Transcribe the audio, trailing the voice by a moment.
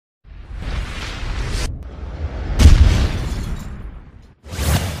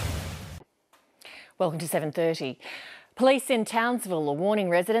Welcome to 7:30. Police in Townsville are warning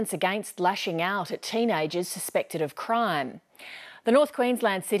residents against lashing out at teenagers suspected of crime. The North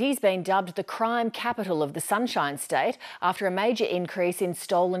Queensland city's been dubbed the crime capital of the Sunshine State after a major increase in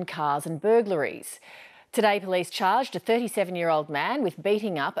stolen cars and burglaries. Today, police charged a 37-year-old man with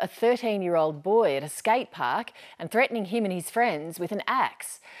beating up a 13-year-old boy at a skate park and threatening him and his friends with an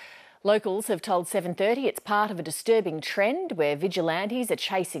axe. Locals have told 7:30 it's part of a disturbing trend where vigilantes are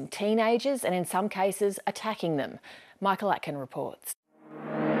chasing teenagers and in some cases attacking them. Michael Atkin reports.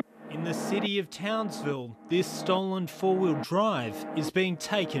 In the city of Townsville, this stolen four-wheel drive is being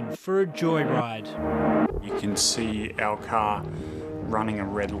taken for a joyride. You can see our car running a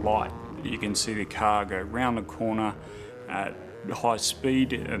red light. You can see the car go round the corner at high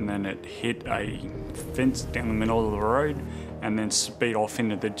speed and then it hit a fence down the middle of the road and then speed off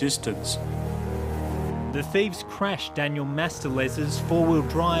into the distance. The thieves crashed Daniel Mastalez's four-wheel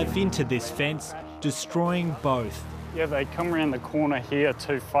drive into this fence, destroying both. Yeah, they come around the corner here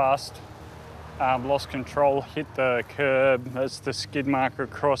too fast, lost control, hit the curb, there's the skid mark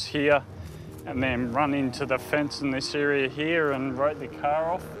across here, and then run into the fence in this area here and wrote the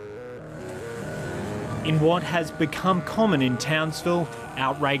car off. In what has become common in Townsville,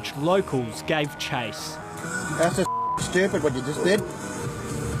 outraged locals gave chase. That's just stupid what you just did.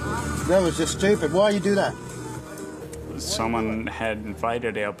 That was just stupid. Why you do that? Someone had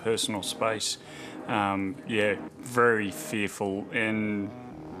invaded our personal space. Yeah, very fearful, and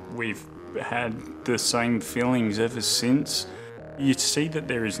we've had the same feelings ever since. You see that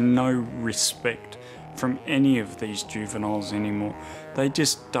there is no respect from any of these juveniles anymore. They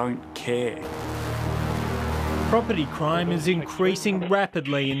just don't care. Property crime is increasing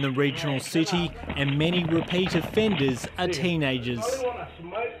rapidly in the regional city and many repeat offenders are teenagers.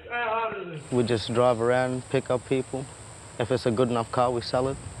 We just drive around, pick up people. If it's a good enough car, we sell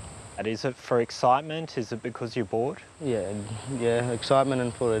it. And is it for excitement? Is it because you're bored? Yeah, excitement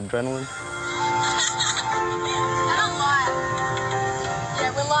and for adrenaline.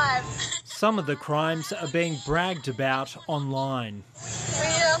 Yeah, we're live. Some of the crimes are being bragged about online.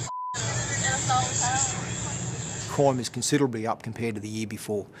 Crime is considerably up compared to the year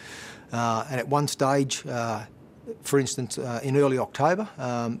before. And at one stage, for instance, in early October,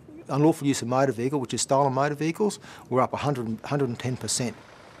 unlawful use of motor vehicle, which is stolen motor vehicles, were up 110%.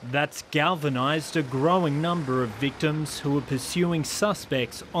 That's galvanised a growing number of victims who are pursuing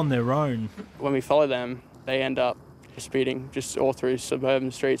suspects on their own. When we follow them, they end up speeding just all through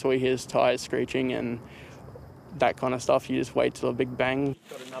suburban streets. All you hear is tyres screeching and that kind of stuff. You just wait till a big bang.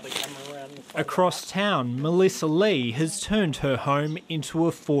 Across town, Melissa Lee has turned her home into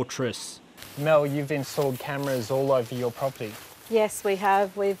a fortress. Mel, you've installed cameras all over your property. Yes, we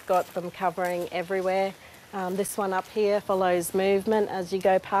have. We've got them covering everywhere. This one up here follows movement as you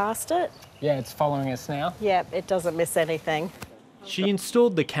go past it. Yeah, it's following us now. Yep, it doesn't miss anything. She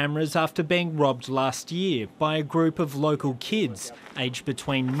installed the cameras after being robbed last year by a group of local kids aged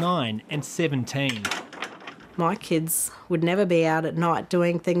between 9 and 17. My kids would never be out at night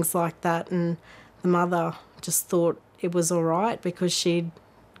doing things like that, and the mother just thought it was all right because she'd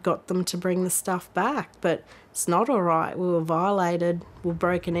got them to bring the stuff back. But it's not all right. We were violated, we were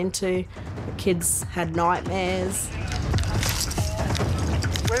broken into, the kids had nightmares.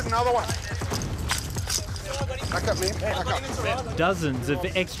 Where's another one? Back up, man. Back up. Dozens of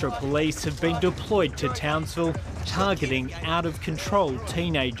extra police have been deployed to Townsville, targeting out-of-control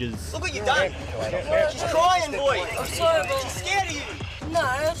teenagers. Look what you've done. She's crying, boy. I'm sorry, but she's scared of you. No,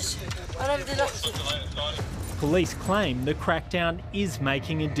 I never did that. Police claim the crackdown is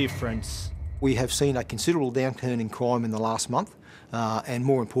making a difference. We have seen a considerable downturn in crime in the last month and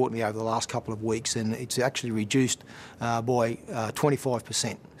more importantly over the last couple of weeks, and it's actually reduced by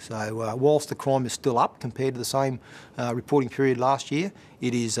 25%. So whilst the crime is still up compared to the same reporting period last year,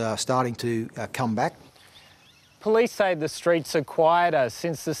 it is starting to come back. Police say the streets are quieter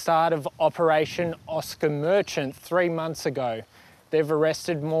since the start of Operation Oscar Merchant 3 months ago. They've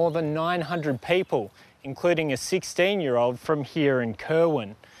arrested more than 900 people, including a 16-year-old from here in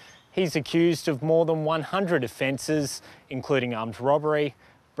Kerwin. He's accused of more than 100 offences, including armed robbery,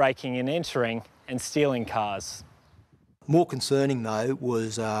 breaking and entering, and stealing cars. More concerning, though,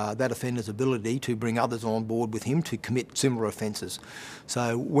 was that offender's ability to bring others on board with him to commit similar offences.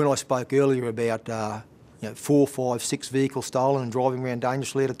 So when I spoke earlier about 4, 5, 6 vehicles stolen and driving around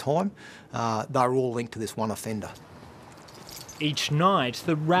dangerously at a time, they were all linked to this one offender. Each night,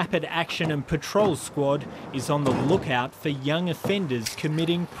 the Rapid Action and Patrol Squad is on the lookout for young offenders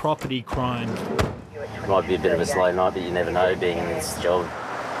committing property crime. It might be a bit of a slow night, but you never know being in this job.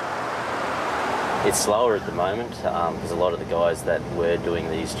 It's slower at the moment because a lot of the guys that were doing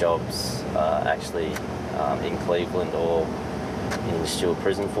these jobs are actually in Cleveland or in Stewart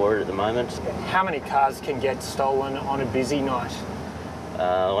prison for it at the moment. How many cars can get stolen on a busy night?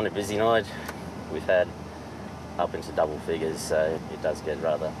 On a busy night, we've had up into double figures, so it does get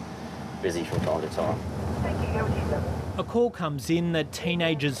rather busy from time to time. A call comes in that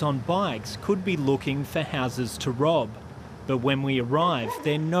teenagers on bikes could be looking for houses to rob. But when we arrive,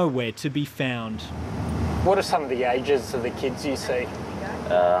 they're nowhere to be found. What are some of the ages of the kids you see?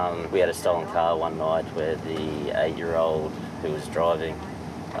 We had a stolen car one night where the 8-year-old who was driving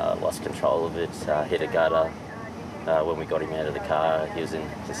lost control of it, hit a gutter. When we got him out of the car, he was in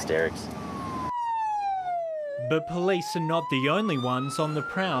hysterics. But police are not the only ones on the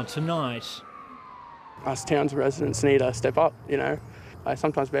prowl tonight. Us Townsville residents need to step up, you know. I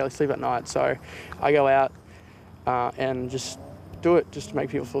sometimes barely sleep at night, so I go out and just do it just to make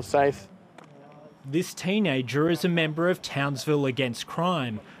people feel safe. This teenager is a member of Townsville Against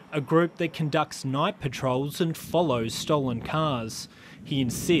Crime, a group that conducts night patrols and follows stolen cars. He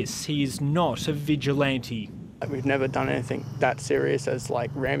insists he is not a vigilante. We've never done anything that serious as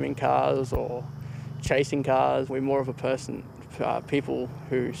like ramming cars or chasing cars. We're more of a people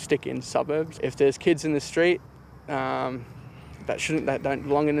who stick in suburbs. If there's kids in the street that don't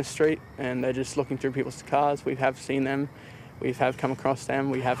belong in the street and they're just looking through people's cars, we have seen them, we have come across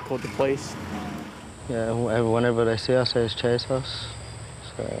them, we have called the police. Yeah, whenever they see us, they just chase us.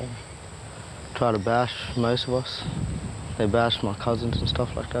 So try to bash most of us. They bashed my cousins and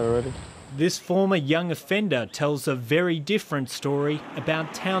stuff like that already. This former young offender tells a very different story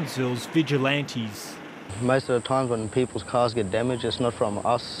about Townsville's vigilantes. Most of the times when people's cars get damaged, it's not from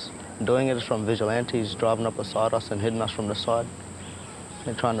us doing it, it's from vigilantes driving up beside us and hitting us from the side.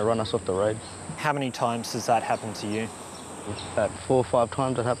 They're trying to run us off the road. How many times has that happened to you? About 4 or 5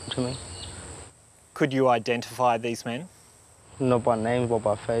 times it happened to me. Could you identify these men? Not by names, but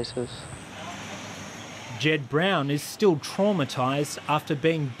by faces. Jed Brown is still traumatised after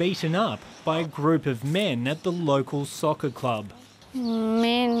being beaten up by a group of men at the local soccer club.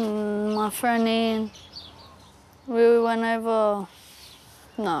 Me and my friend Ian, we went over...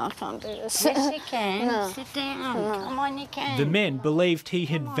 No, I can't do this. Yes, you can. No. Sit down. No. Come on, you can. The men believed he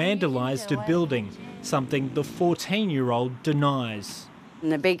had vandalised a building, something the 14-year-old denies.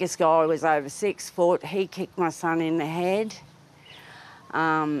 And the biggest guy was over 6 foot. He kicked my son in the head.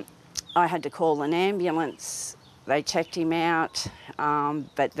 I had to call an ambulance. They checked him out,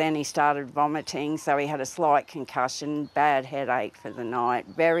 but then he started vomiting, so he had a slight concussion, bad headache for the night,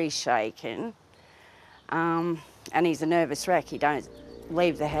 very shaken. And he's a nervous wreck. He don't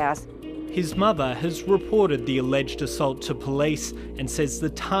leave the house. His mother has reported the alleged assault to police and says the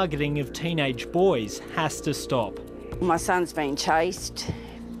targeting of teenage boys has to stop. My son's been chased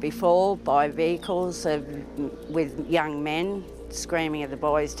before by vehicles with young men screaming at the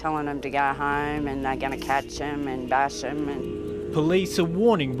boys, telling them to go home and they're going to catch them and bash them. And police are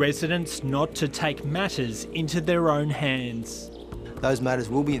warning residents not to take matters into their own hands. Those matters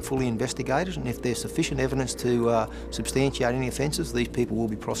will be fully investigated, and if there's sufficient evidence to substantiate any offences, these people will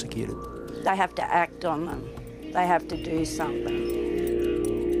be prosecuted. they have to act on them. They have to do something.